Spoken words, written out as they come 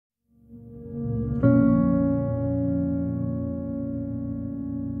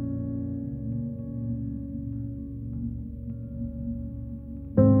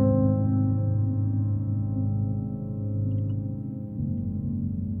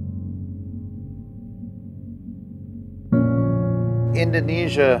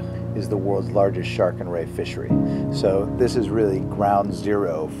Indonesia is the world's largest shark and ray fishery. So this is really ground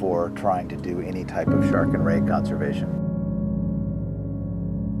zero for trying to do any type of shark and ray conservation.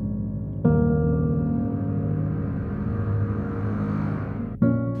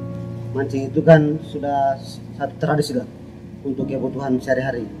 Mancing itu kan sudah satu tradisi kan untuk kebutuhan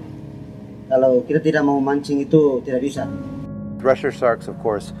sehari-hari. Kalau kita tidak mau mancing itu tidak bisa. Thresher sharks, of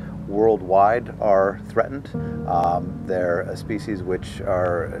course, worldwide are threatened. They're a species which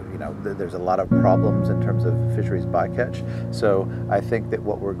are, there's a lot of problems in terms of fisheries bycatch. So I think that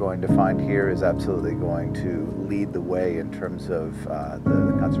what we're going to find here is absolutely going to lead the way in terms of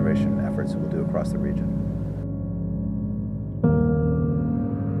the conservation efforts that we'll do across the region.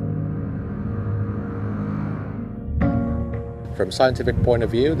 From a scientific point of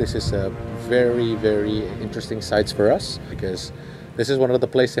view, this is a very, very interesting sites for us because this is one of the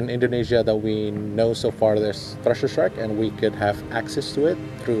places in Indonesia that we know so far there's thresher shark, and we could have access to it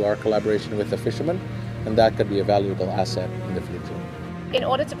through our collaboration with the fishermen, and that could be a valuable asset in the future. In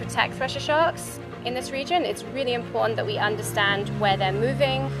order to protect thresher sharks in this region, it's really important that we understand where they're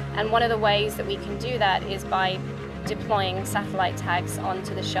moving, and one of the ways that we can do that is by deploying satellite tags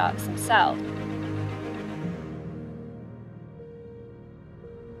onto the sharks themselves.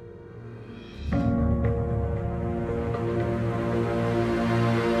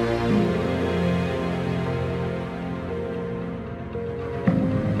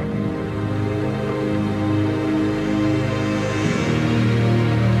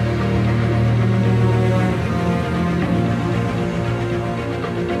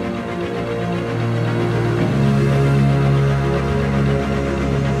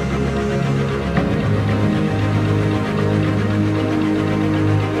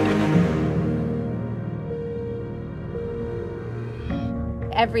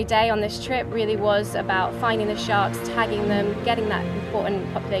 Every day on this trip really was about finding the sharks, tagging them, getting that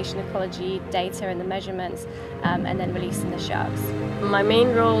important population ecology data and the measurements, and then releasing the sharks. My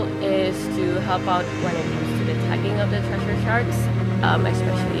main role is to help out when it comes to the tagging of the thresher sharks,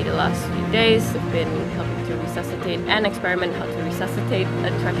 especially the last few days. I've been helping to resuscitate and experiment how to resuscitate a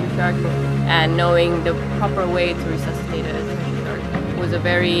thresher shark, and knowing the proper way to resuscitate a thresher shark was a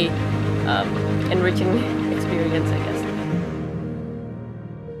very enriching experience, I guess.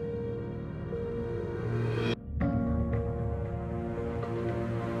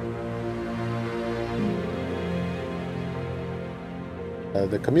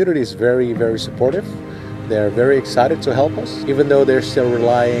 The community is very, very supportive. They're very excited to help us, even though they're still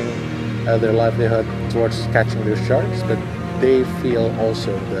relying their livelihood towards catching those sharks, but they feel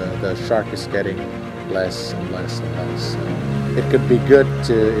also the shark is getting less and less and less. So it could be good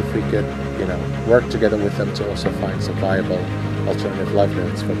if we could, work together with them to also find some viable alternative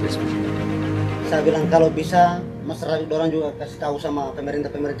livelihoods for this fishery. Saya bilang kalau bisa, masyarakat orang juga kasih tahu sama pemerintah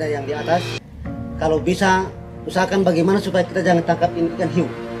yang di atas, kalau bisa usahakan bagaimana supaya kita jangan tangkap ikan hiu.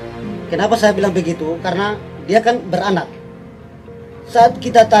 Kenapa saya bilang begitu? Karena dia kan beranak. Saat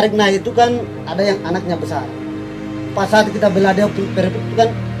kita tarik naik itu kan ada yang anaknya besar. Pas saat kita bela dia itu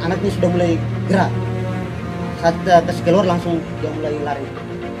kan anaknya sudah mulai gerak. Saat kita kasih keluar langsung dia mulai lari.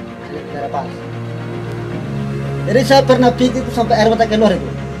 Hanya kita lepas. Jadi saya pernah pikir itu sampai air mata keluar itu.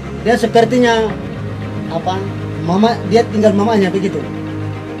 Dia sepertinya mama, dia tinggal mamanya begitu.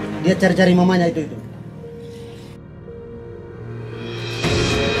 Dia cari-cari mamanya itu.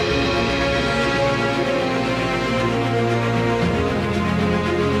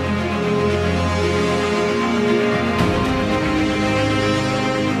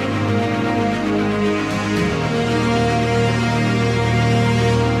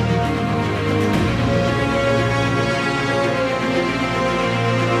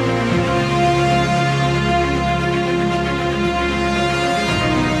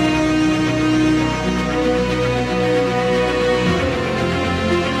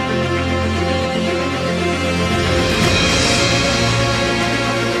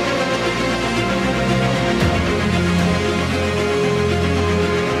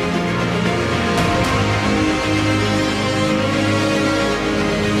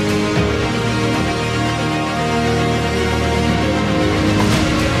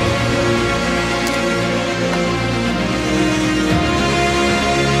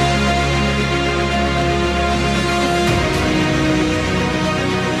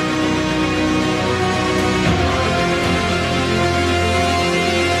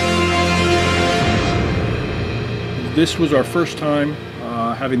 This was our first time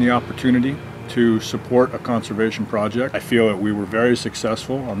having the opportunity to support a conservation project. I feel that we were very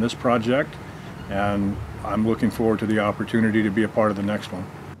successful on this project, and I'm looking forward to the opportunity to be a part of the next one.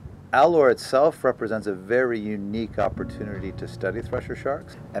 Alor itself represents a very unique opportunity to study thresher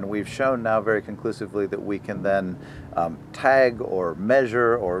sharks, and we've shown now very conclusively that we can then tag or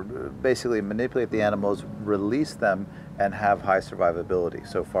measure or basically manipulate the animals, release them, and have high survivability.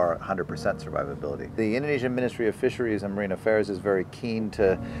 So far, 100% survivability. The Indonesian Ministry of Fisheries and Marine Affairs is very keen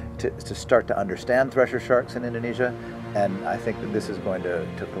to start to understand thresher sharks in Indonesia, and I think that this is going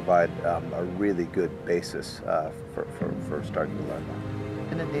to provide a really good basis for starting to learn that.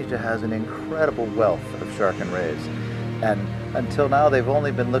 Indonesia has an incredible wealth of shark and rays, and until now they've only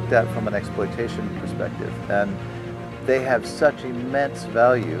been looked at from an exploitation perspective, and they have such immense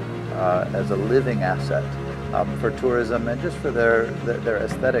value as a living asset for tourism and just for their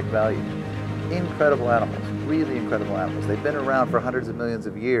aesthetic value. Incredible animals, really incredible animals. They've been around for hundreds of millions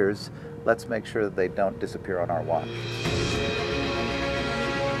of years. Let's make sure that they don't disappear on our watch.